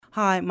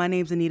Hi, my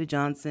name's Anita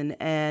Johnson,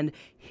 and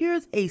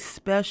here's a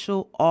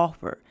special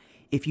offer.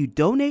 If you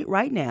donate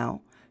right now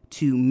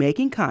to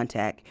Making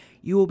Contact,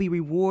 you will be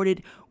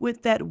rewarded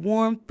with that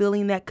warm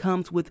feeling that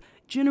comes with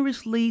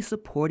generously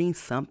supporting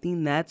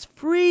something that's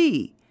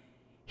free.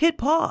 Hit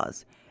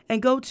pause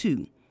and go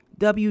to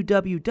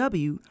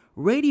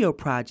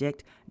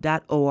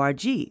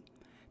www.radioproject.org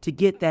to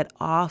get that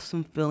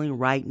awesome feeling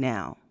right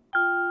now.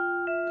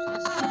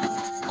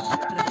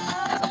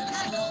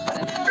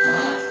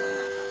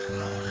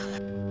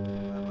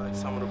 Like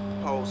some of the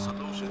proposed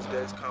solutions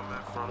that's coming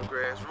from the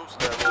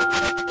grassroots level.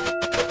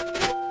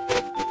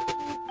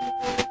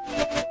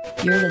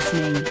 You're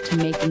listening to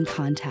Making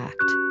Contact.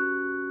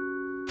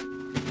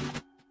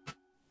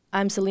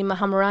 I'm Salima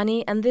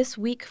Hamarani, and this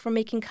week for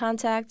Making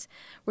Contact,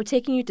 we're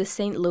taking you to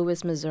St.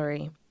 Louis,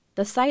 Missouri,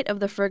 the site of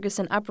the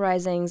Ferguson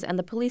uprisings and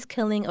the police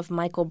killing of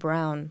Michael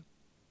Brown.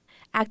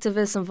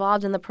 Activists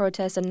involved in the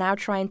protests are now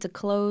trying to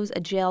close a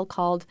jail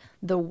called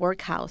the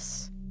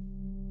Workhouse.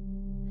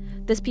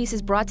 This piece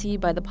is brought to you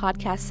by the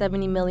podcast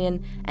 70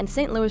 Million and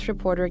St. Louis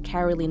reporter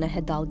Carolina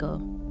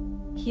Hidalgo.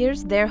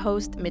 Here's their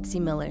host, Mitzi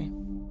Miller.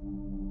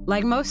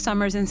 Like most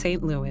summers in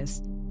St.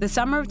 Louis, the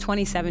summer of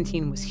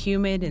 2017 was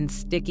humid and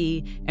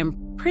sticky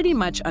and pretty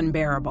much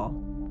unbearable.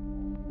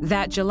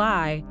 That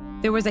July,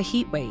 there was a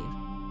heat wave,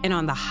 and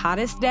on the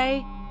hottest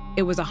day,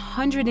 it was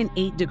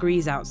 108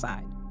 degrees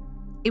outside.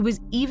 It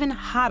was even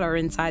hotter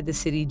inside the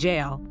city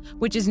jail,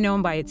 which is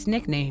known by its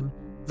nickname,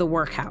 the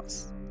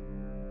Workhouse.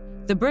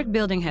 The brick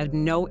building had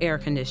no air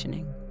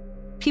conditioning.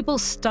 People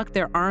stuck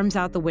their arms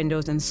out the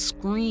windows and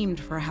screamed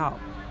for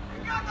help.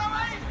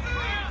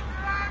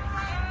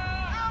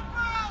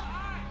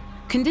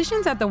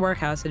 Conditions at the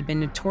Workhouse had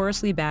been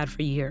notoriously bad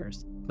for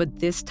years, but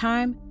this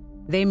time,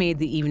 they made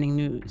the evening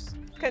news.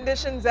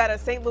 Conditions at a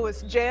St.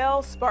 Louis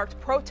jail sparked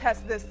protests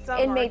this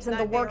summer. Inmates in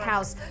the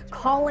Workhouse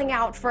calling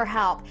out for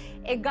help.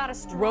 It got a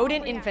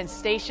rodent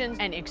infestations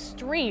and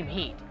extreme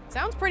heat.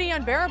 Sounds pretty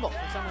unbearable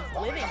for someone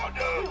living.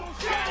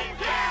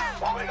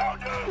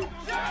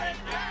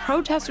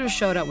 Protesters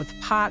showed up with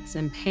pots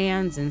and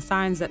pans and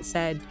signs that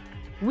said,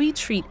 "We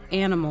treat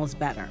animals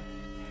better."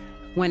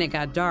 When it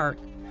got dark,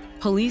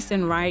 police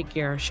in riot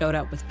gear showed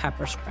up with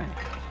pepper spray.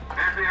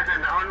 This is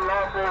an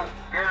unlawful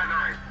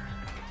gathering.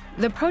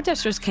 The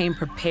protesters came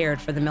prepared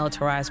for the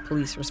militarized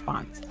police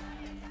response.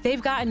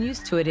 They've gotten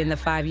used to it in the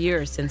 5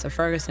 years since a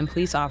Ferguson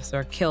police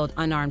officer killed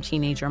unarmed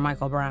teenager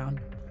Michael Brown.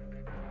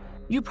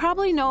 You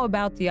probably know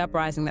about the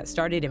uprising that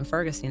started in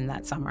Ferguson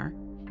that summer.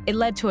 It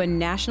led to a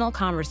national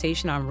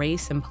conversation on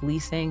race and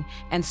policing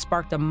and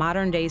sparked a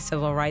modern-day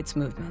civil rights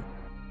movement.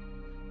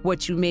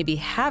 What you maybe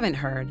haven't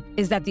heard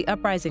is that the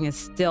uprising is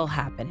still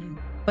happening,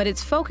 but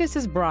its focus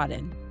is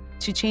broadened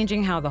to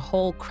changing how the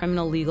whole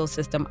criminal legal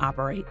system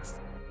operates.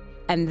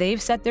 And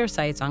they've set their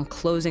sights on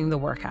closing the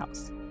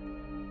Workhouse.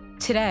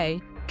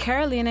 Today,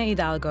 Carolina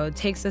Hidalgo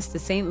takes us to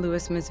St.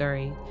 Louis,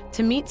 Missouri,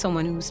 to meet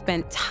someone who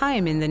spent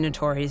time in the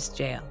Notorious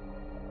jail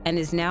and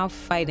is now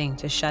fighting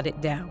to shut it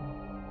down.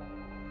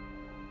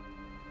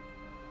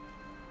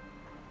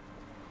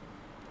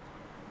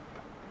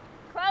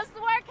 Close the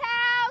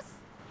Workhouse!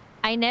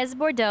 Inez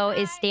Bordeaux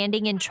is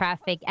standing in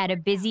traffic at a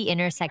busy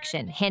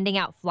intersection, handing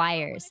out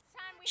flyers.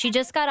 She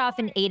just got off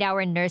an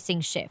 8-hour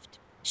nursing shift.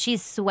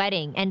 She's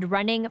sweating and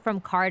running from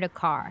car to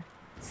car.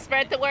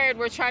 Spread the word.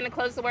 We're trying to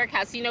close the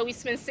Workhouse. You know we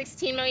spend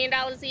 $16 million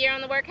a year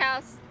on the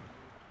Workhouse.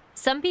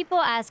 Some people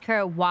ask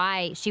her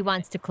why she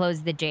wants to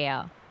close the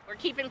jail. We're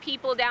keeping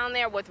people down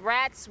there with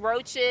rats,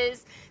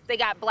 roaches. They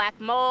got black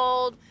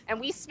mold,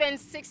 and we spend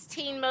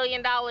 $16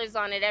 million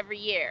on it every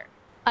year.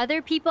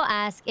 Other people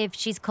ask if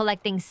she's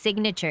collecting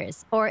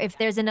signatures or if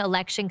there's an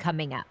election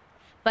coming up.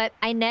 But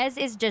Inez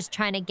is just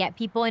trying to get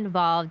people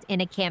involved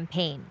in a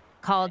campaign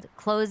called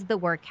Close the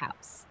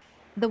Workhouse.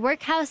 The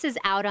Workhouse is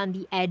out on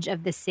the edge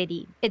of the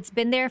city. It's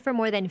been there for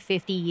more than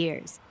 50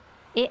 years.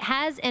 It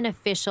has an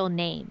official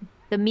name,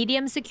 the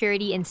Medium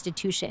Security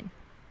Institution.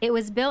 It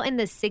was built in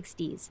the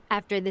 60s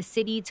after the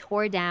city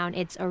tore down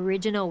its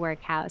original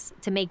workhouse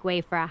to make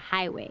way for a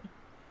highway.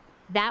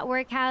 That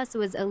workhouse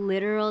was a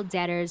literal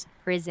debtor's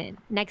prison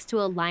next to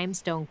a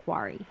limestone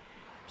quarry.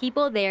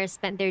 People there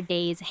spent their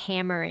days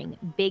hammering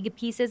big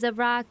pieces of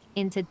rock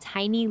into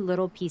tiny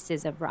little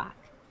pieces of rock.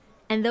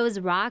 And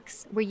those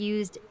rocks were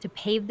used to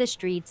pave the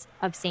streets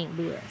of St.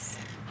 Louis.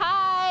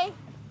 Hi,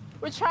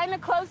 we're trying to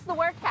close the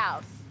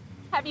Workhouse.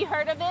 Have you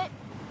heard of it?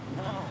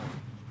 No.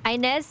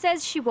 Inez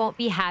says she won't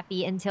be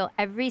happy until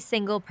every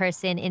single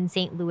person in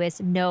St. Louis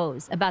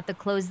knows about the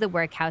Close the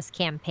Workhouse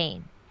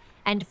campaign.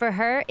 And for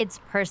her, it's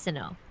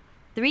personal.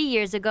 3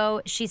 years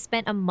ago, she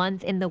spent a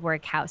month in the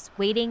Workhouse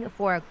waiting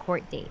for a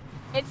court date.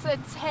 It's a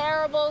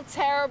terrible,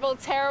 terrible,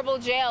 terrible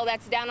jail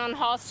that's down on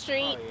Hall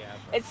Street.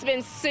 It's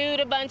been sued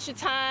a bunch of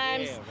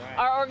times.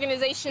 Our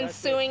organization's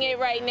suing it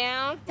right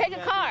now. Take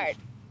a card.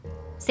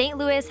 St.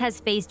 Louis has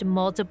faced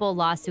multiple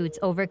lawsuits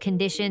over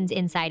conditions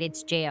inside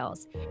its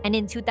jails. And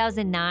in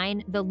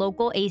 2009, the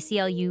local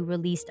ACLU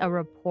released a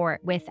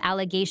report with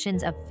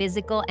allegations of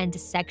physical and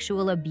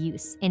sexual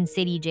abuse in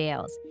city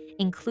jails,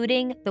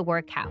 including the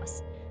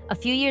Workhouse. A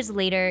few years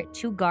later,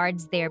 2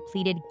 guards there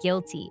pleaded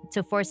guilty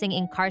to forcing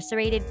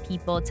incarcerated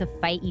people to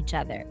fight each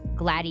other,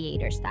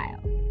 gladiator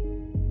style.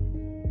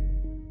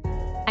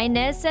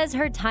 Inez says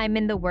her time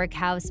in the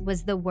workhouse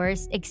was the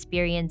worst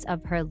experience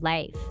of her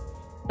life.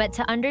 But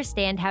to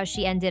understand how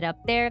she ended up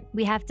there,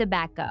 we have to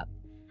back up.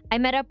 I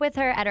met up with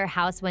her at her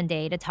house one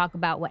day to talk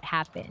about what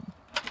happened.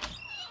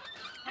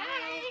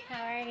 Hi,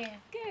 how are you?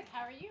 Good,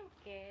 how are you?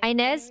 Good.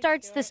 Inez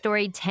starts the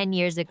story 10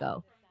 years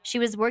ago. She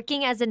was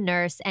working as a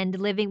nurse and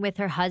living with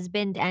her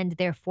husband and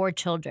their 4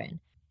 children.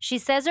 She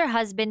says her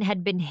husband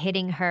had been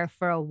hitting her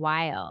for a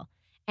while,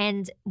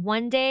 and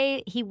one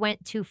day he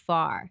went too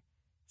far.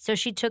 So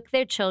she took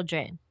their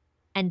children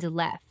and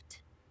left.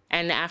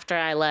 And after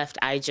I left,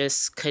 I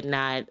just could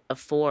not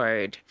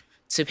afford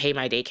to pay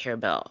my daycare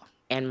bill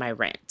and my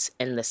rent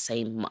in the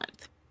same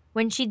month.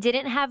 When she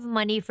didn't have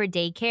money for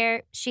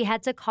daycare, she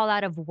had to call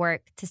out of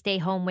work to stay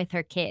home with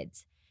her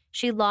kids.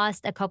 She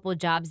lost a couple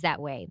jobs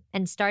that way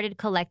and started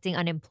collecting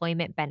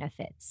unemployment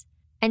benefits.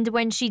 And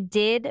when she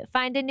did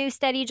find a new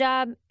steady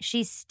job,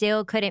 she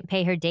still couldn't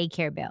pay her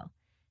daycare bill.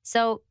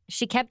 So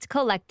she kept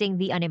collecting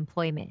the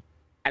unemployment.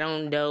 I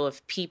don't know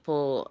if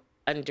people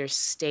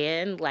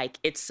understand, like,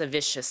 it's a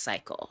vicious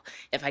cycle.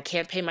 If I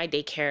can't pay my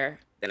daycare,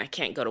 then I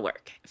can't go to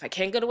work. If I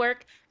can't go to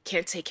work, I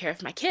can't take care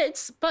of my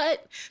kids.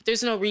 But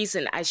there's no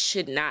reason I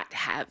should not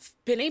have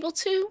been able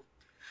to.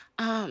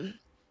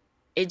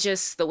 It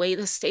just, the way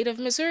the state of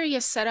Missouri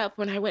is set up,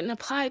 when I went and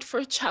applied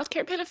for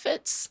childcare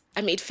benefits, I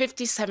made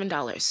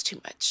 $57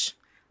 too much.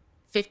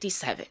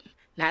 57.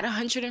 Not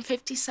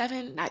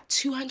 157, not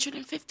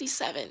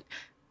 257,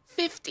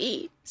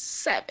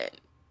 57.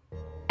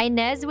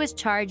 Inez was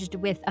charged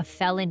with a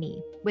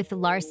felony, with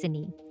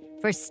larceny,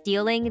 for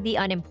stealing the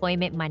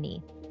unemployment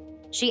money.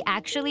 She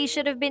actually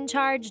should have been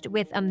charged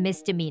with a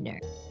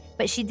misdemeanor,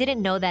 but she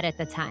didn't know that at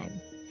the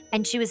time.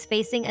 And she was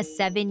facing a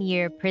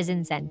 7-year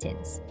prison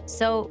sentence.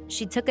 So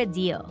she took a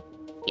deal.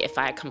 If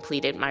I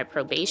completed my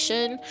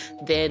probation,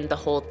 then the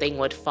whole thing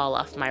would fall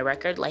off my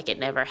record like it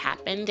never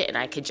happened, and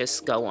I could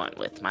just go on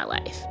with my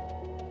life.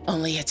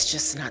 Only it's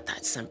just not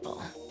that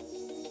simple.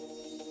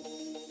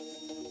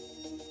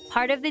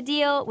 Part of the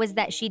deal was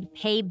that she'd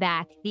pay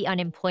back the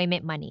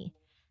unemployment money.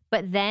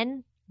 But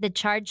then the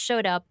charge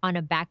showed up on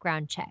a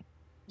background check.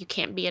 You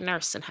can't be a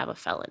nurse and have a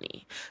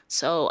felony.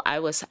 So I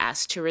was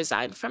asked to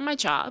resign from my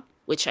job,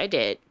 which I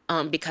did,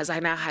 because I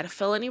now had a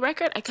felony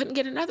record. I couldn't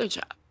get another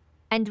job.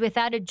 And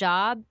without a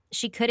job,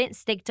 she couldn't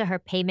stick to her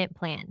payment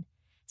plan.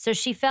 So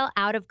she fell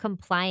out of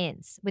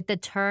compliance with the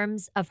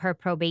terms of her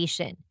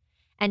probation,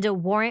 and a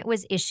warrant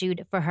was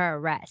issued for her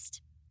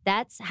arrest.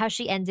 That's how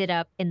she ended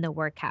up in the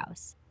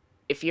workhouse.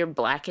 If you're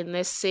Black in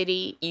this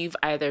city, you've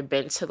either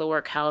been to the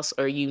workhouse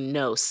or you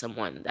know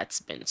someone that's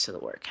been to the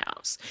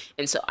workhouse.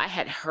 And so I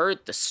had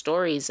heard the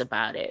stories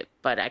about it,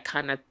 but I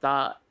kind of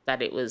thought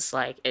that it was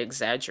like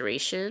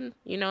exaggeration.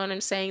 You know what I'm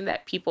saying?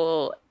 That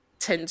people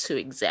tend to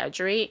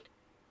exaggerate.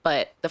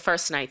 But the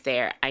first night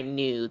there, I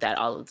knew that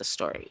all of the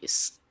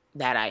stories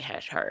that I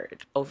had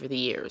heard over the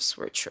years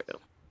were true.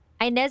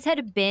 Inez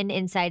had been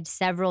inside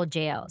several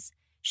jails.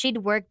 She'd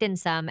worked in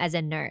some as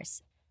a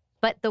nurse.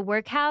 But the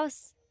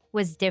workhouse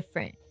was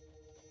different.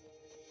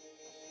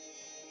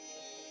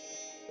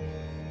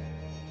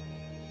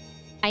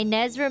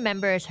 Inez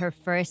remembers her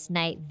first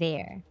night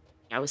there.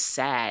 I was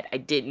sad. I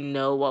didn't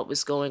know what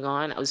was going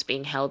on. I was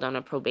being held on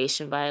a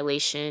probation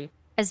violation.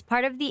 As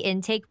part of the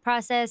intake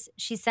process,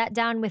 she sat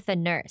down with a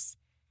nurse.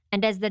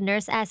 And as the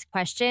nurse asked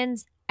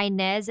questions,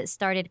 Inez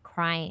started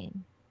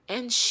crying.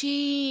 And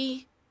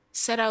she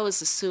said I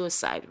was a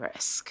suicide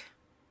risk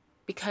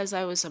because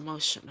I was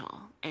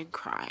emotional and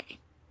crying.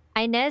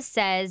 Inez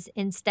says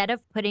instead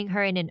of putting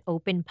her in an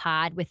open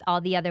pod with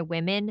all the other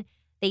women,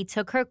 they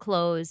took her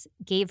clothes,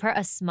 gave her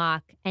a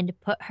smock, and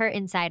put her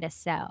inside a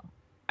cell.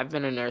 I've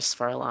been a nurse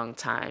for a long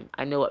time.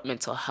 I know what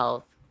mental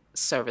health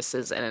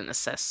services and an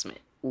assessment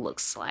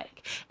looks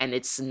like. And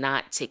it's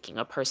not taking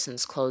a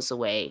person's clothes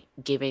away,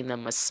 giving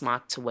them a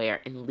smock to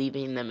wear, and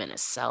leaving them in a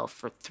cell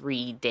for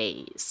 3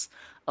 days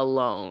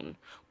alone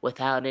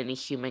without any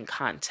human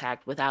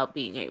contact, without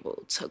being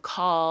able to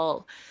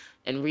call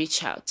and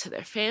reach out to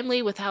their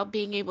family, without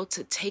being able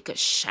to take a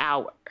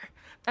shower.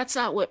 That's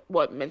not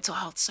what mental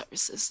health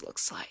services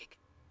looks like.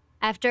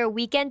 After a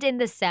weekend in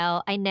the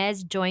cell,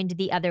 Inez joined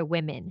the other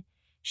women.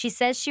 She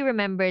says she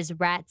remembers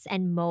rats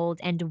and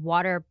mold and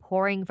water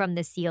pouring from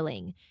the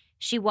ceiling.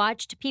 She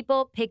watched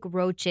people pick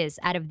roaches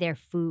out of their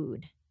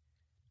food.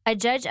 A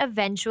judge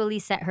eventually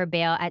set her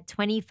bail at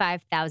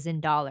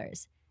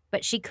 $25,000,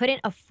 but she couldn't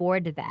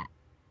afford that.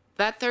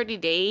 That 30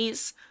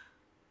 days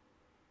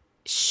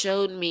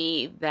showed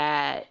me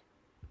that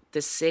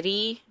the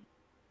city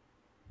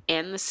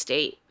and the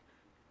state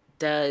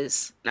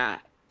does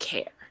not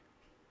care.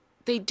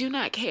 They do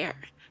not care.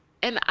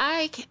 And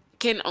I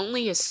can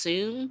only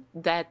assume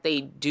that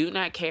they do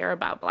not care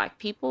about Black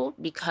people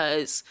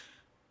because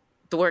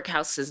the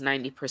workhouse is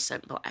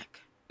 90%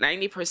 Black.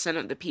 90%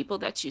 of the people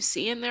that you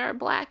see in there are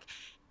Black,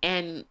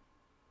 and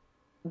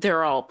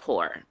they're all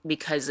poor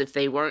because if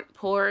they weren't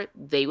poor,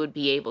 they would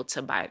be able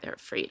to buy their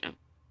freedom.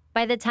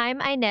 By the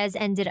time Inez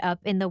ended up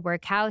in the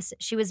workhouse,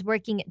 she was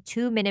working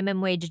 2 minimum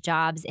wage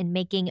jobs and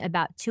making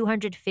about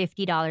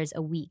 $250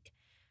 a week.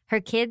 Her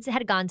kids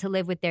had gone to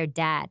live with their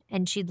dad,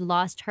 and she'd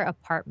lost her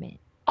apartment.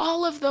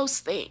 All of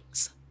those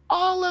things,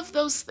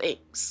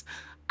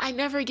 I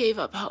never gave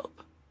up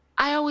hope.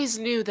 I always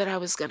knew that I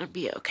was going to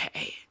be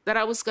okay, that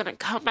I was going to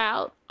come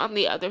out on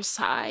the other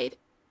side,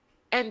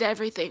 and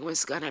everything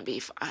was going to be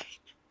fine.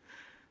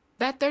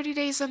 That 30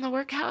 days in the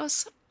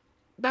workhouse,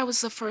 that was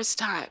the first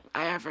time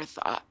I ever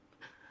thought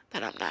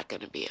that I'm not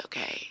going to be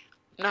okay.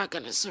 I'm not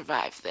going to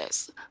survive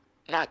this.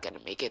 I'm not going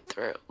to make it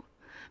through.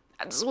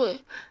 That's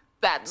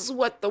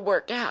what the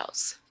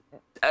workhouse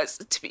does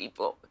to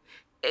people.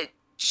 It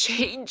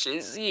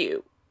changes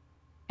you.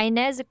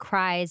 Inez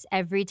cries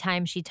every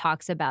time she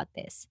talks about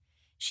this.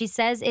 She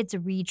says it's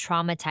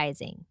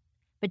re-traumatizing,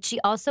 but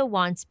she also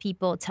wants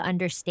people to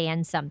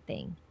understand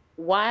something.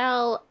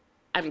 While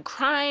I'm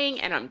crying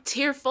and I'm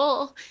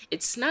tearful,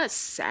 it's not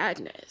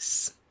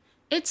sadness.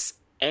 It's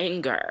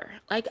anger.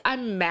 Like,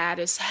 I'm mad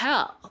as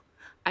hell.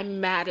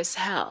 And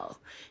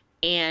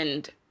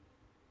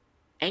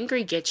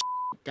anger gets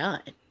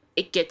done.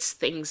 It gets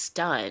things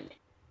done.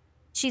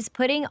 She's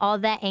putting all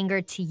that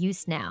anger to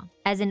use now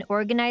as an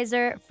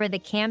organizer for the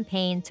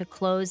campaign to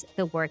close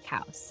the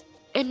workhouse.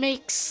 It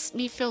makes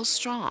me feel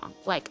strong,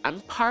 like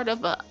I'm part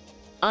of an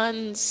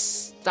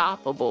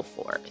unstoppable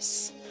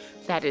force.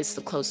 That is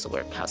the Close the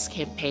Workhouse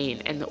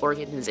campaign and the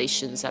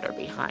organizations that are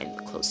behind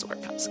the Close the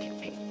Workhouse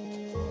campaign.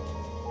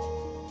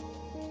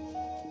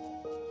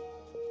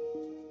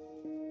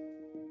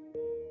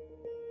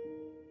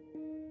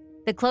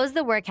 The Close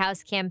the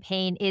Workhouse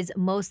campaign is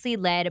mostly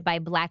led by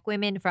Black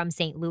women from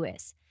St.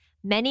 Louis.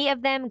 Many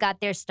of them got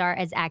their start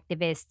as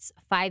activists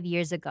 5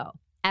 years ago,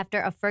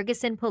 after a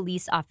Ferguson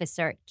police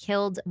officer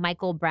killed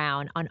Michael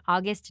Brown on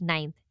August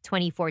 9th,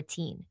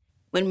 2014.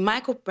 When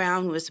Michael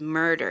Brown was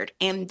murdered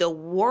and the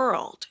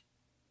world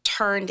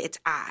turned its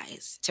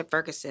eyes to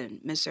Ferguson,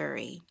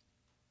 Missouri,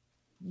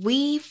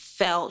 we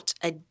felt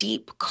a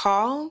deep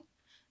call,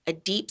 a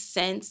deep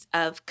sense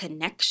of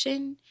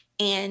connection,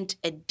 and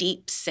a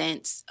deep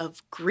sense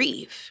of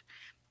grief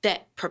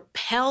that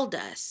propelled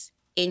us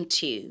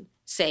into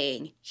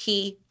saying,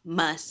 he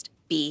must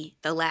be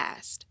the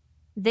last.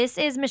 This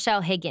is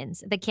Michelle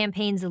Higgins, the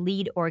campaign's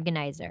lead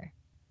organizer.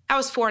 I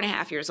was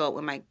 4.5 years old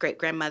when my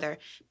great-grandmother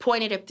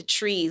pointed at the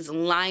trees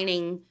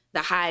lining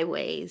the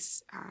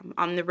highways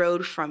on the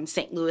road from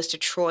St. Louis to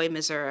Troy,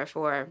 Missouri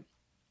for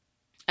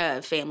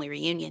a family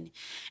reunion.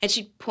 And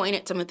she'd point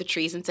at some of the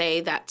trees and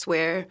say, that's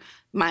where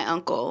my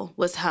uncle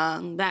was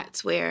hung.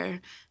 That's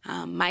where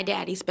my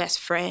daddy's best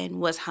friend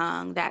was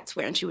hung. That's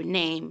where, and she would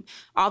name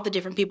all the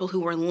different people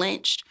who were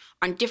lynched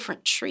on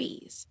different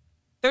trees.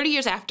 30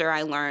 years after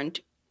I learned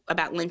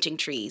about lynching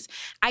trees,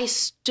 I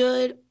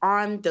stood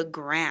on the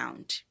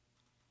ground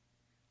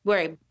where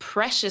a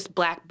precious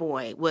Black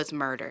boy was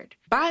murdered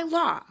by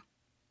law.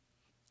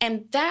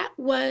 And that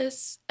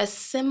was a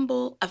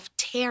symbol of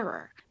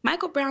terror.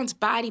 Michael Brown's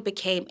body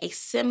became a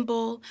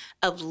symbol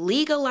of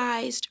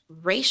legalized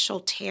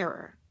racial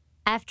terror.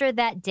 After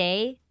that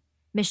day,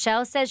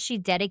 Michelle says she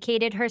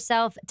dedicated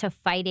herself to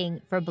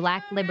fighting for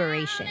Black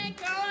liberation.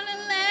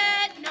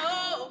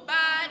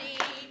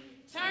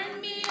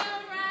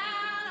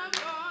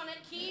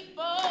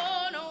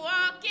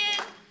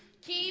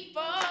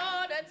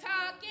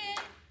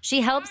 She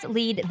helps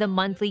lead the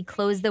monthly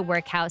Close the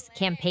Workhouse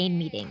campaign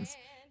meetings,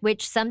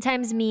 which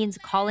sometimes means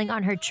calling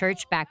on her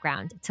church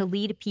background to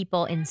lead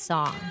people in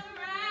song.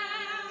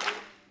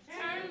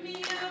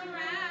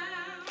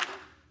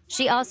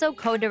 She also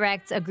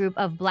co-directs a group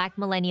of Black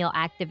millennial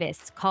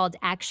activists called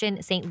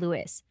Action St.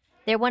 Louis.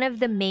 They're one of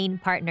the main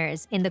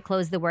partners in the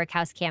Close the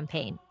Workhouse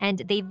campaign, and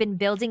they've been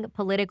building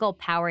political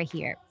power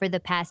here for the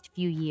past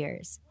few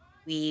years.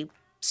 We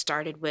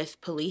started with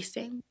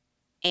policing,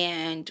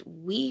 and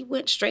we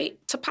went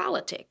straight to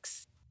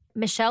politics.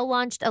 Michelle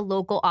launched a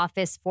local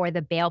office for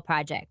the Bail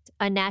Project,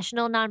 a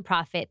national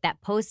nonprofit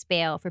that posts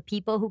bail for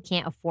people who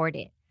can't afford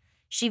it.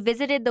 She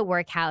visited the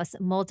workhouse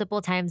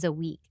multiple times a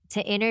week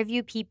to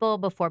interview people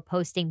before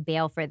posting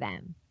bail for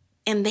them.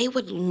 And they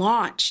would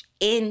launch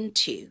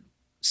into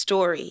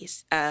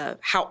stories of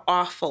how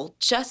awful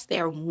just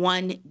their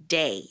one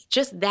day,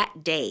 just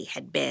that day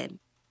had been.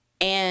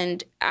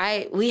 And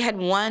we had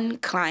one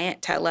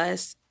client tell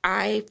us,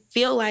 I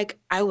feel like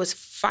I was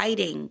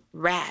fighting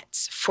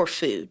rats for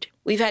food.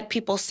 We've had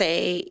people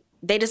say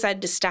they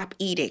decided to stop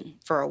eating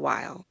for a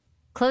while.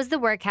 Close the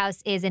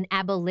Workhouse is an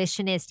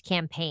abolitionist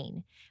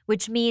campaign,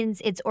 which means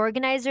its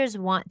organizers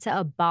want to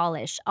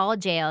abolish all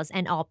jails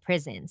and all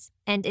prisons.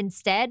 And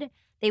instead,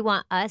 they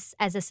want us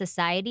as a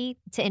society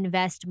to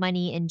invest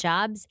money in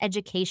jobs,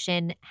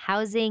 education,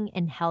 housing,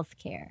 and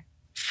healthcare.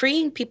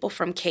 Freeing people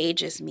from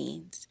cages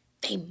means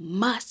they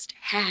must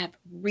have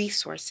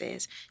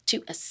resources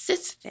to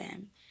assist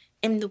them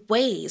in the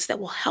ways that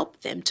will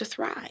help them to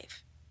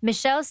thrive.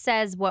 Michelle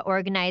says what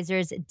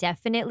organizers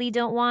definitely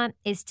don't want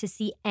is to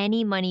see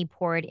any money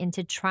poured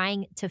into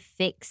trying to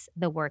fix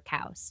the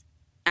workhouse.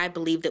 I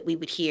believe that we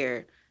would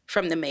hear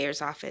from the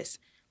mayor's office,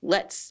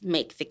 Let's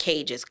make the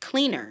cages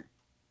cleaner.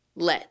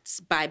 Let's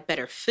buy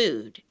better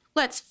food.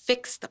 Let's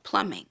fix the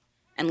plumbing.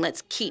 And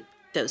let's keep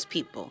those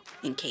people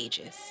in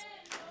cages.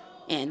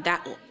 And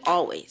that will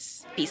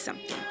always be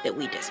something that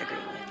we disagree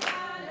with.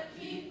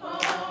 Keep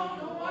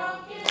on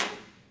walking,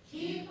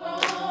 keep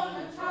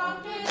on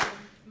talking,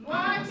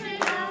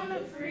 marching on the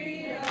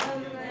freedom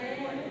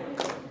land.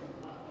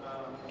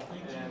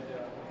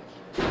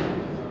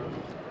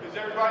 Is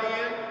everybody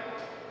in?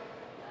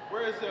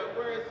 Where is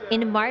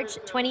In March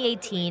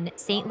 2018,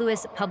 St.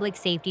 Louis Public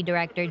Safety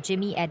Director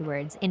Jimmy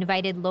Edwards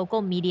invited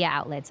local media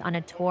outlets on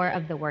a tour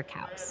of the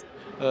workhouse.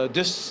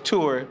 This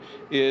tour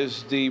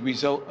is the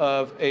result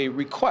of a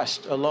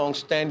request, a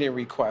long-standing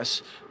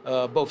request,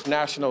 both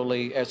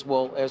nationally as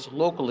well as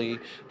locally,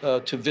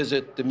 to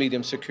visit the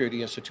medium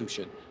security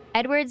institution.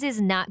 Edwards is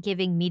not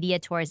giving media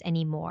tours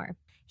anymore.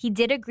 He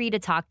did agree to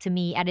talk to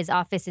me at his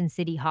office in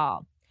City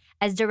Hall.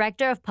 As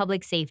director of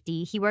public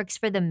safety, he works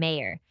for the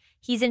mayor.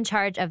 He's in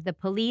charge of the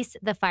police,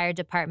 the fire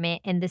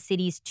department, and the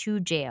city's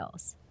 2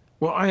 jails.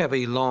 Well, I have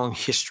a long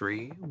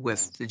history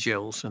with the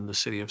jails in the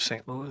city of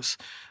St. Louis.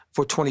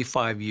 For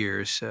 25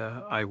 years,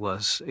 I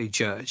was a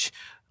judge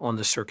on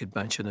the circuit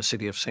bench in the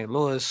city of St.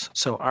 Louis.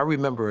 So I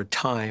remember a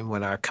time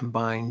when our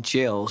combined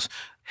jails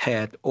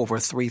had over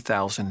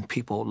 3,000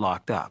 people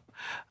locked up.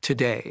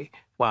 Today,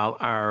 while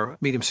our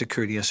medium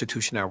security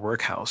institution, our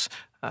workhouse,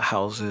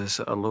 houses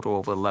a little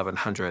over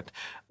 1,100,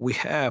 we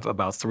have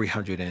about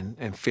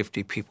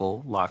 350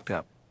 people locked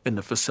up in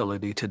the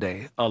facility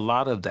today. A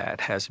lot of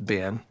that has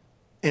been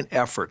an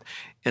effort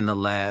in the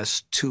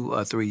last 2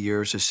 or 3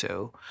 years or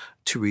so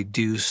to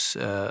reduce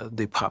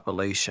the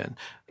population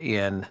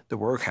in the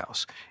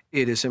workhouse.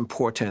 It is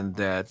important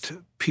that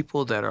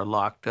people that are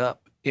locked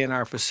up in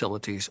our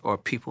facilities are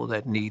people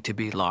that need to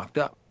be locked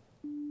up.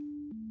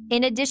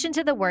 In addition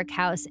to the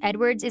workhouse,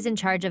 Edwards is in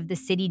charge of the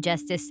City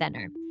Justice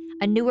Center,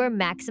 a newer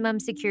maximum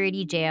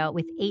security jail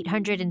with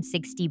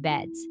 860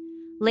 beds.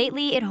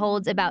 Lately, it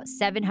holds about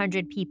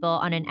 700 people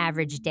on an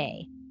average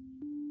day.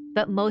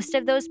 But most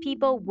of those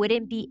people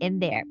wouldn't be in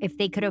there if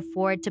they could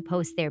afford to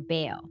post their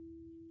bail.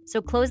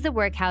 So Close the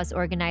Workhouse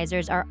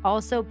organizers are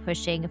also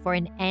pushing for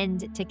an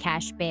end to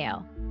cash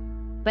bail.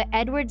 But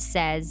Edwards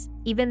says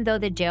even though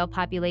the jail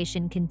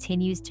population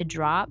continues to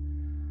drop,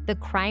 the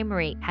crime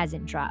rate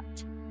hasn't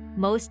dropped.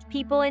 Most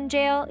people in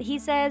jail, he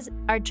says,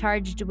 are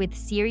charged with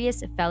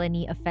serious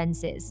felony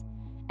offenses.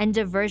 And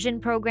diversion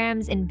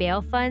programs and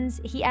bail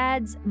funds, he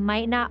adds,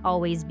 might not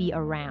always be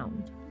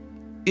around.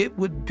 It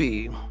would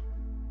be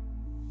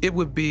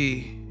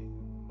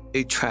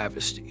a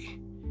travesty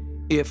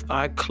if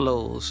I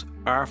close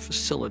our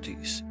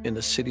facilities in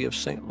the city of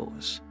St.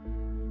 Louis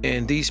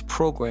and these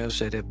programs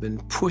that have been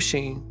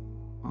pushing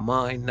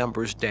my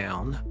numbers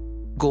down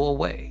go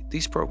away.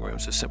 These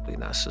programs are simply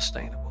not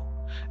sustainable.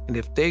 And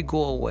if they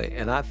go away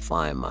and I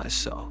find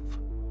myself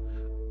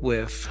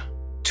with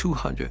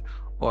 200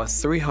 or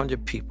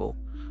 300 people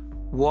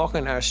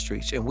walking our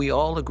streets, and we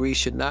all agree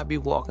should not be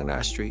walking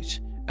our streets,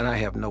 and I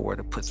have nowhere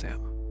to put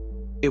them,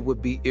 it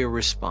would be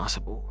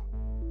irresponsible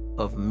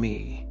of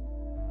me.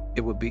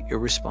 It would be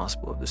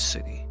irresponsible of the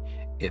city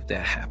if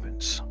that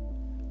happens.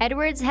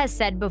 Edwards has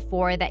said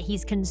before that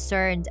he's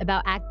concerned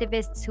about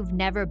activists who've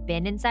never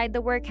been inside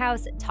the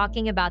workhouse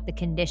talking about the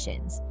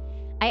conditions.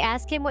 I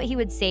asked him what he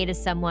would say to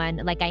someone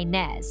like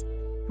Inez,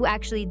 who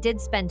actually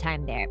did spend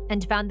time there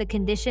and found the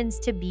conditions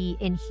to be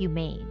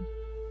inhumane.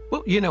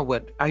 Well, you know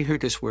what? I hear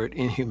this word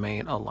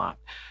inhumane a lot.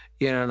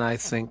 And I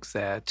think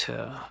that,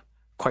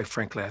 quite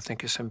frankly, I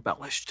think it's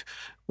embellished.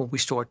 When we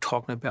start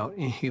talking about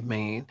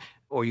inhumane,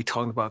 or you're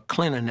talking about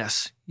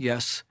cleanliness,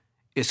 yes,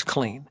 it's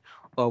clean.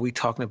 Are we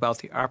talking about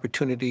the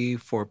opportunity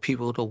for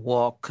people to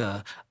walk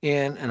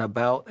in and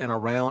about and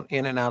around,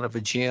 in and out of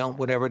a jail,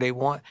 whatever they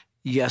want?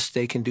 Yes,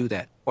 they can do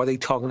that. Are they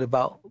talking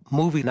about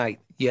movie night?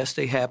 Yes,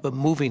 they have a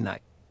movie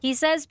night. He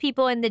says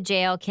people in the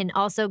jail can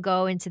also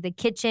go into the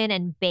kitchen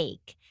and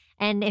bake.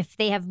 And if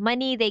they have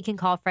money, they can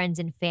call friends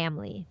and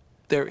family.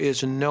 There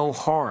is no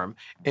harm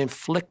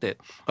inflicted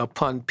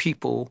upon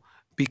people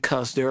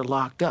because they're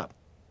locked up.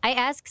 I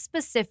ask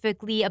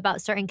specifically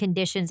about certain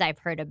conditions I've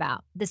heard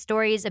about, the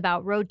stories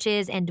about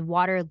roaches and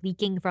water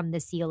leaking from the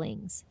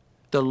ceilings.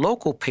 The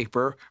local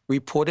paper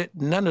reported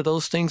none of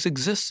those things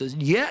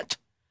existed, yet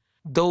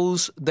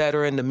those that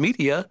are in the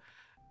media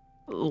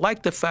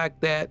like the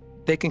fact that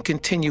they can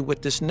continue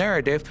with this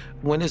narrative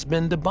when it's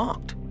been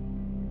debunked.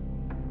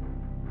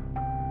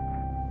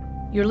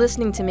 You're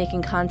listening to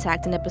Making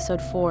Contact in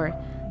Episode 4,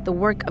 the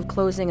work of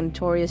closing a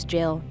notorious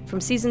jail, from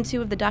Season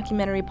 2 of the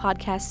documentary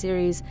podcast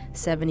series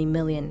 70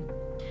 Million.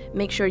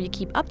 Make sure you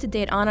keep up to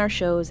date on our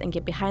shows and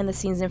get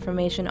behind-the-scenes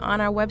information on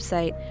our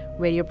website,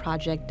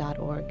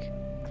 radioproject.org.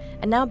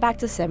 And now back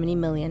to 70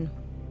 Million.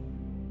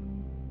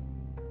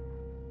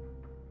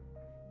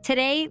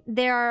 Today,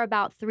 there are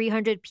about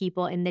 300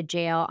 people in the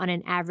jail on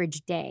an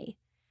average day.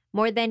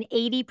 More than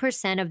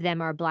 80% of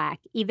them are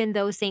Black, even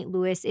though St.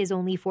 Louis is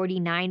only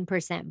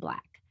 49%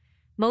 Black.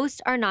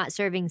 Most are not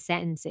serving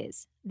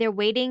sentences. They're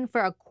waiting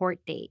for a court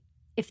date.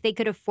 If they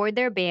could afford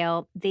their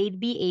bail, they'd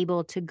be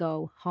able to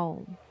go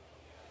home.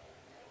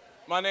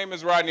 My name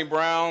is Rodney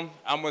Brown.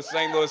 I'm with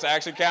St. Louis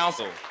Action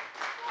Council.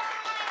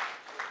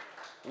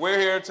 We're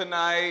here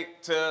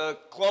tonight to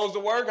close the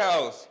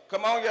workhouse.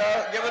 Come on,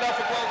 y'all. Give it up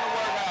for closing the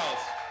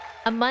workhouse.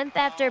 A month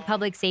after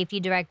Public Safety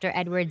Director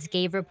Edwards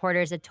gave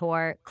reporters a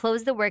tour,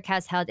 Close the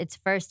Workhouse held its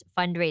first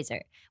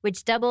fundraiser,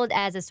 which doubled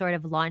as a sort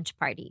of launch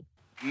party.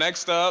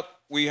 Next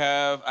up, we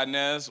have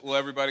Inez. Will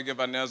everybody give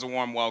Inez a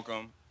warm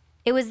welcome?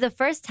 It was the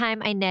first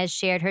time Inez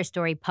shared her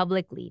story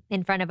publicly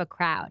in front of a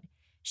crowd.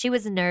 She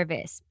was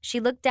nervous. She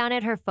looked down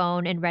at her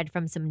phone and read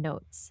from some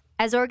notes.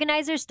 As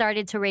organizers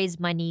started to raise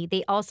money,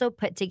 they also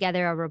put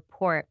together a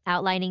report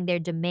outlining their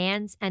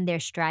demands and their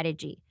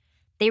strategy.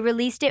 They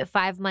released it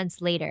 5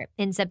 months later,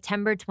 in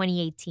September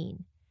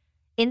 2018.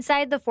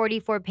 Inside the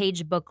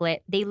 44-page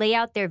booklet, they lay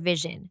out their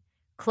vision: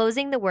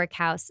 closing the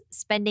workhouse,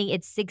 spending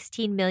its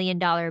 $16 million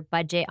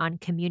budget on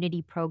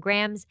community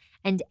programs,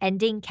 and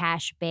ending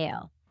cash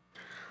bail.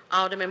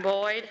 Alderman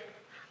Boyd,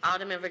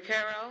 Alderman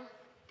Vaquero.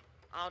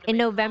 In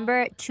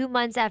November, 2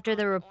 months after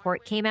the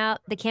report came out,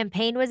 the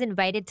campaign was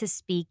invited to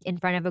speak in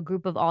front of a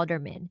group of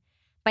aldermen.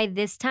 By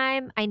this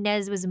time,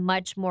 Inez was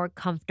much more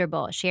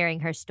comfortable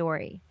sharing her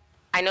story.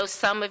 I know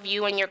some of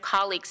you and your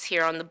colleagues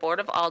here on the Board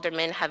of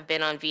Aldermen have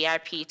been on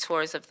VIP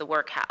tours of the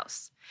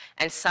workhouse,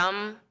 and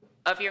some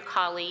of your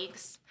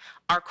colleagues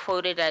are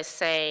quoted as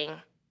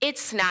saying,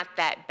 "It's not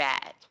that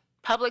bad."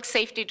 Public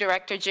Safety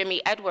Director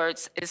Jimmy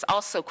Edwards is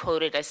also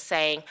quoted as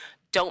saying,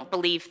 "Don't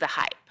believe the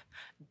hype.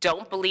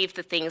 Don't believe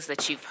the things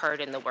that you've heard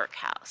in the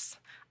workhouse."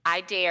 I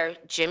dare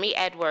Jimmy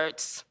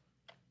Edwards,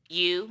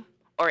 you,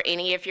 or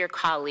any of your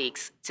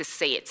colleagues to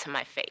say it to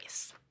my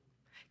face.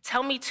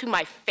 Tell me to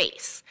my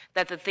face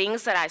that the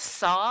things that I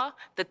saw,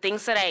 the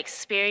things that I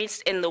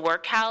experienced in the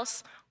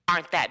workhouse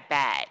aren't that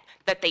bad,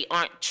 that they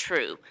aren't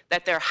true,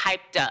 that they're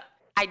hyped up.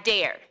 I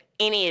dare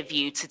any of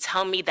you to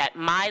tell me that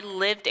my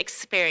lived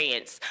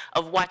experience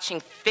of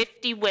watching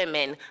 50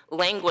 women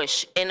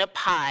languish in a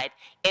pod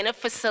in a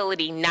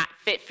facility not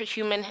fit for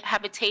human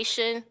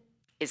habitation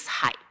is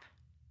hype.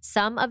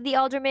 Some of the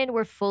aldermen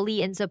were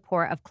fully in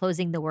support of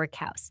closing the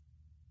workhouse,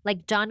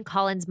 like John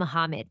Collins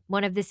Muhammad,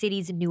 one of the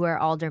city's newer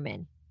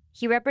aldermen.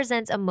 He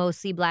represents a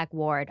mostly Black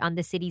ward on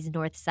the city's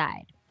north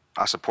side.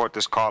 I support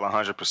this call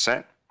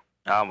 100%.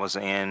 I was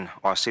in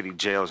our city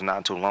jails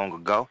not too long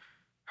ago.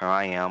 Here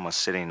I am, a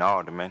sitting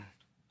alderman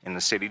in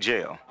the city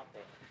jail.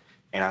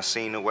 And I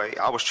seen the way,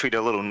 I was treated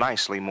a little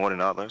nicely more than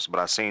others, but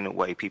I seen the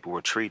way people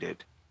were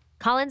treated.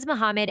 Collins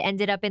Muhammad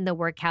ended up in the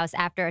workhouse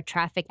after a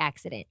traffic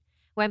accident.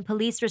 When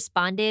police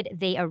responded,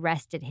 they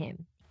arrested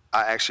him.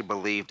 I actually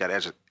believe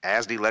that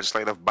as the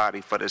legislative body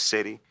for the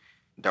city,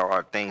 there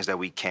are things that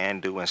we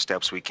can do and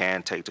steps we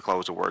can take to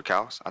close the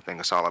workhouse. I think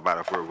it's all about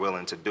if we're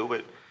willing to do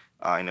it,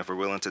 and if we're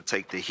willing to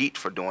take the heat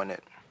for doing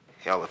it.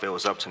 Hell, if it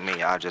was up to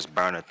me, I'd just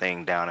burn the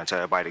thing down and tell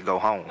everybody to go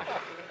home.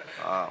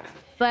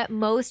 But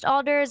most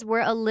alders were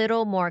a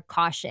little more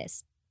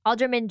cautious.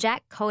 Alderman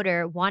Jack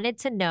Coder wanted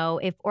to know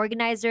if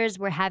organizers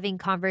were having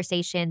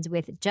conversations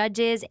with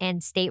judges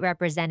and state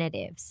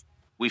representatives.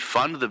 We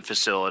fund the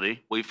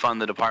facility. We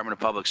fund the Department of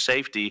Public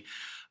Safety.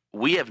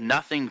 We have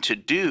nothing to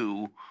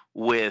do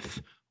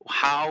with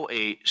how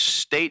a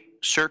state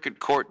circuit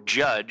court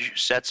judge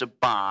sets a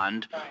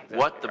bond,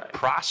 what the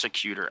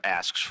prosecutor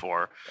asks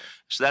for.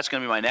 So that's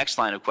going to be my next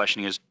line of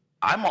questioning is,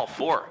 I'm all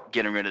for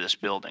getting rid of this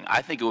building.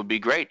 I think it would be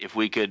great if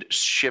we could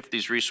shift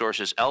these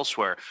resources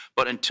elsewhere.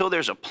 But until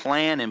there's a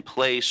plan in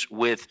place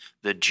with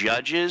the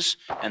judges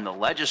and the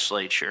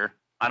legislature,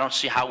 I don't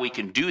see how we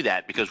can do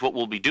that, because what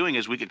we'll be doing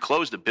is we could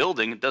close the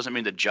building. It doesn't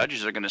mean the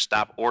judges are going to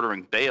stop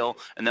ordering bail,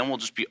 and then we'll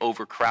just be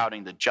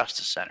overcrowding the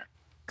Justice Center.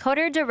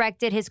 Coder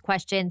directed his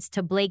questions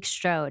to Blake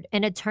Strode,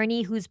 an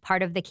attorney who's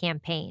part of the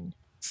campaign.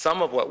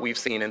 Some of what we've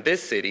seen in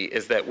this city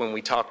is that when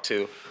we talk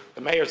to the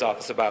mayor's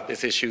office about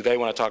this issue, they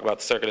want to talk about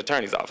the circuit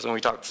attorney's office. When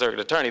we talk to the circuit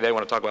attorney, they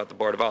want to talk about the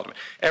Board of Aldermen.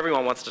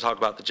 Everyone wants to talk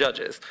about the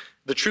judges.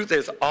 The truth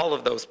is, all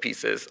of those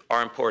pieces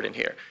are important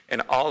here,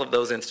 and all of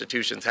those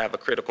institutions have a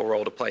critical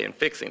role to play in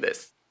fixing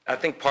this. I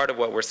think part of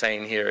what we're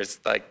saying here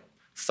is, like,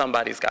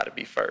 somebody's got to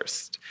be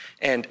first.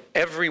 And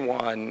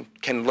everyone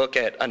can look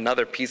at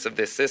another piece of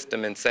this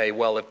system and say,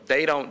 well, if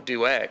they don't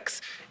do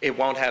X, it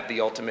won't have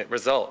the ultimate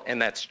result. And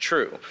that's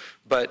true.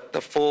 But the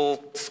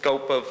full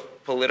scope of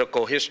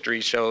political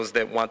history shows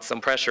that once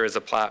some pressure is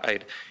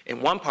applied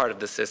in one part of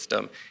the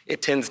system,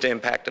 it tends to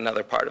impact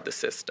another part of the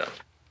system.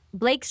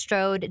 Blake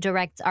Strode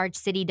directs Arch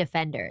City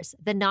Defenders,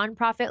 the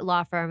nonprofit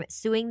law firm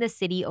suing the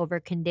city over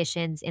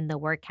conditions in the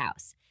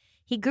workhouse.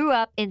 He grew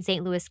up in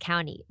St. Louis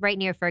County, right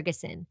near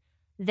Ferguson.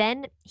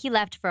 Then he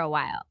left for a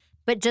while.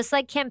 But just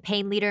like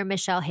campaign leader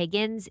Michelle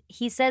Higgins,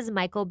 he says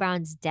Michael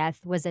Brown's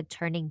death was a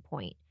turning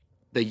point.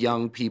 The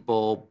young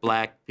people,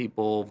 Black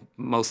people,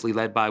 mostly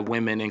led by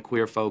women and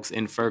queer folks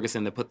in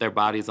Ferguson that put their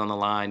bodies on the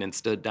line and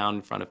stood down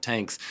in front of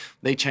tanks,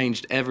 they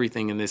changed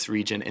everything in this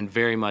region and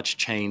very much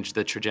changed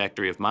the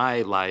trajectory of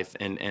my life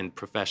and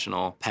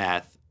professional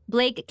path.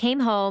 Blake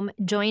came home,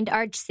 joined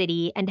Arch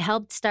City, and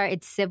helped start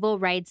its civil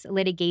rights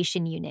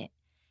litigation unit.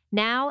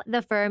 Now,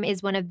 the firm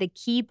is one of the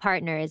key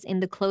partners in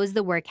the Close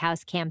the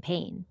Workhouse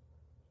campaign.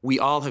 We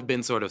all have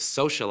been sort of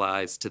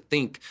socialized to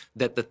think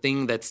that the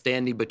thing that's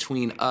standing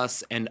between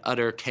us and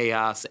utter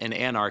chaos and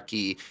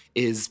anarchy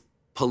is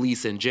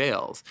police and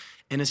jails.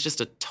 And it's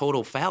just a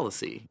total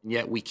fallacy.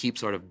 Yet we keep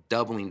sort of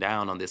doubling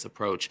down on this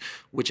approach,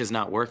 which is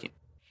not working.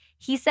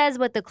 He says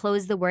what the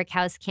Close the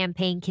Workhouse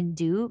campaign can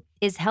do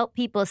is help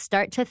people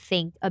start to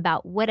think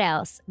about what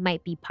else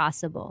might be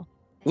possible.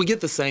 We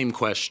get the same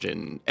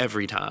question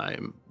every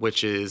time,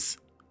 which is,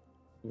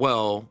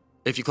 well,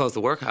 if you close the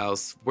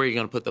workhouse, where are you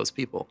going to put those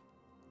people?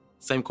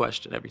 Same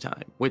question every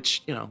time,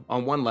 which,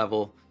 on one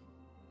level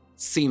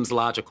seems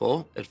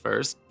logical at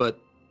first, but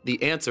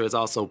the answer is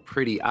also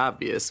pretty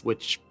obvious,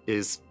 which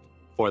is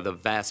for the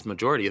vast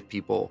majority of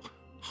people,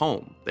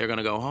 home. They're going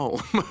to go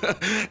home.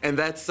 And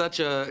that's such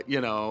a,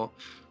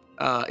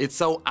 it's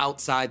so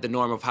outside the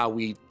norm of how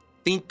we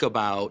think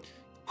about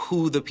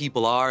who the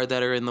people are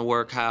that are in the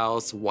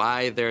workhouse,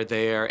 why they're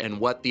there, and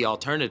what the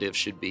alternative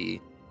should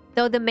be.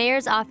 Though the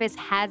mayor's office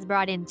has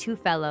brought in 2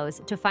 fellows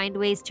to find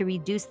ways to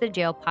reduce the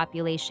jail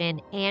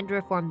population and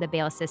reform the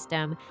bail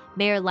system,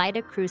 Mayor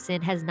Lyda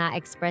Krewson has not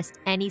expressed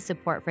any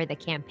support for the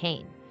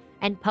campaign.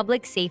 And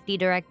Public Safety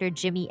Director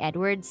Jimmy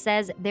Edwards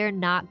says they're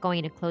not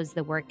going to close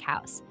the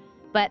workhouse.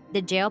 But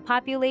the jail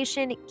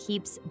population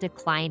keeps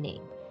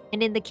declining.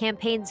 And in the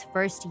campaign's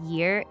first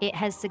year, it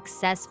has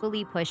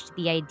successfully pushed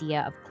the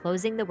idea of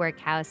closing the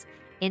workhouse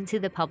into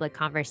the public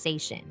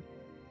conversation.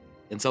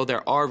 And so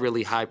there are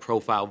really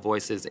high-profile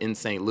voices in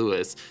St.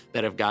 Louis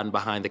that have gotten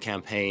behind the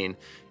campaign.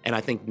 And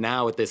I think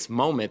now at this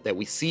moment that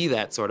we see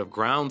that sort of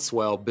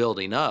groundswell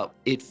building up,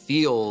 it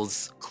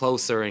feels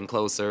closer and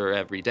closer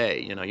every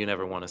day. You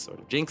never want to sort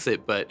of jinx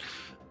it, but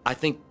I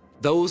think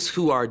those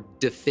who are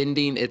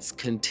defending its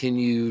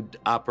continued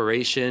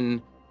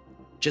operation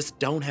just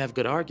don't have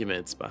good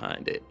arguments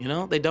behind it.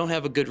 They don't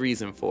have a good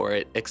reason for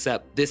it,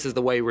 except this is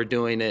the way we're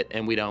doing it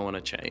and we don't want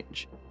to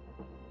change.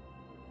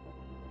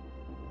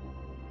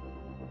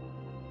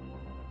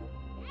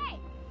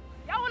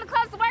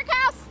 Close the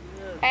workhouse?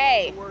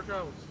 Hey,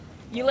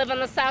 you live on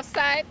the south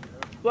side?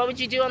 What would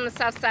you do on the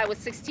south side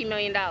with $16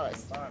 million?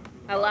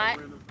 A lot?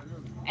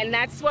 And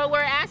that's what we're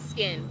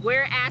asking.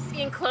 We're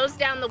asking close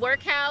down the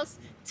workhouse,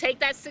 take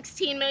that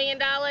 $16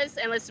 million,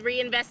 and let's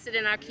reinvest it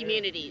in our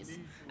communities.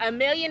 $1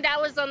 million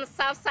on the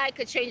south side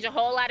could change a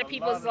whole lot of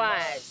people's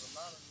lives.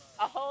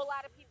 A whole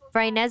lot of people.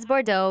 For Inez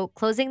Bordeaux,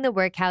 closing the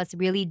workhouse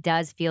really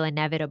does feel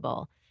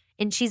inevitable.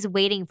 And she's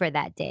waiting for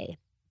that day.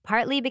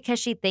 Partly because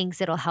she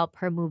thinks it'll help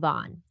her move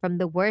on from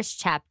the worst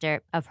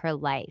chapter of her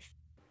life.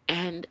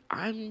 And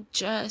I'm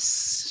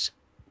just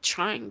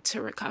trying to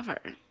recover.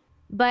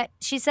 But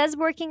she says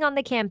working on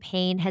the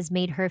campaign has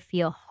made her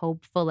feel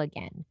hopeful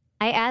again.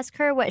 I ask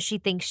her what she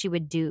thinks she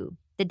would do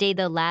the day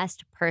the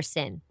last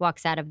person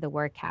walks out of the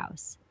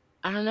workhouse.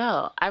 I don't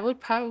know. I would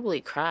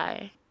probably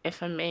cry,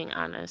 if I'm being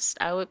honest.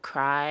 I would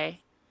cry.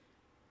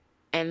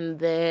 And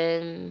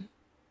then,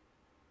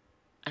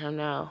 I don't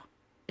know.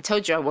 I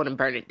told you I want to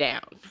burn it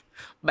down,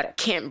 but I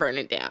can't burn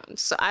it down.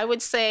 So I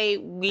would say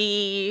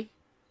we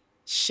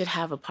should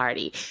have a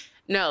party.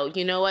 No,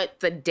 you know what?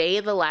 The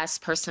day the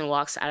last person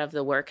walks out of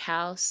the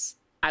workhouse,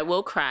 I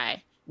will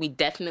cry. We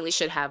definitely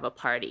should have a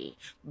party.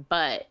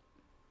 But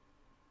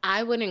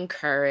I would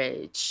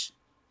encourage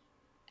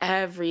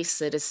every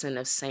citizen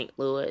of St.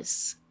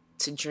 Louis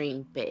to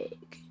dream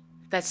big.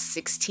 That's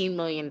 $16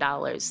 million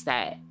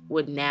that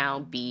would now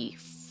be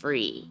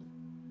free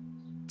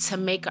to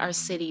make our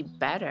city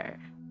better.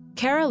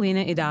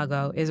 Carolina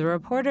Hidalgo is a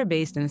reporter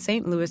based in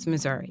St. Louis,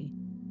 Missouri.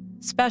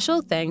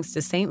 Special thanks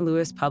to St.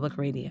 Louis Public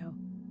Radio.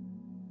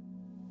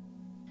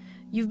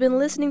 You've been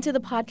listening to the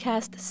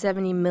podcast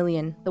 70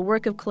 Million, the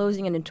work of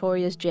closing a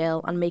notorious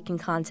jail on Making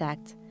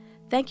Contact.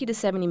 Thank you to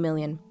 70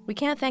 Million. We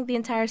can't thank the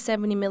entire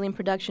 70 Million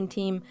production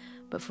team,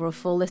 but for a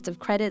full list of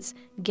credits,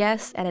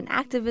 guests, and an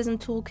activism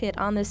toolkit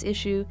on this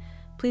issue,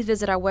 please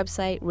visit our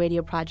website,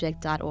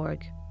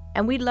 radioproject.org.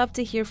 And we'd love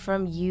to hear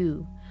from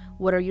you.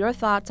 What are your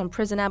thoughts on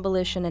prison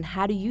abolition, and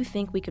how do you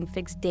think we can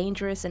fix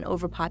dangerous and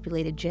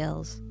overpopulated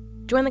jails?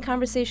 Join the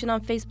conversation on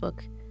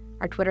Facebook.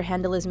 Our Twitter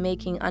handle is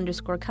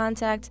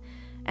making_contact,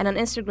 and on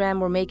Instagram,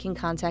 we're Making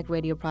Contact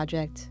Radio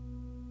Project.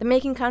 The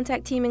Making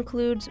Contact team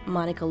includes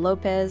Monica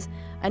Lopez,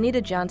 Anita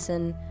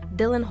Johnson,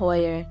 Dylan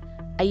Hoyer,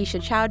 Aisha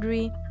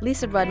Chowdhury,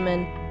 Lisa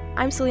Rudman.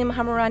 I'm Salima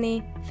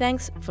Hamarani.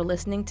 Thanks for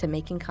listening to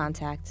Making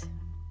Contact.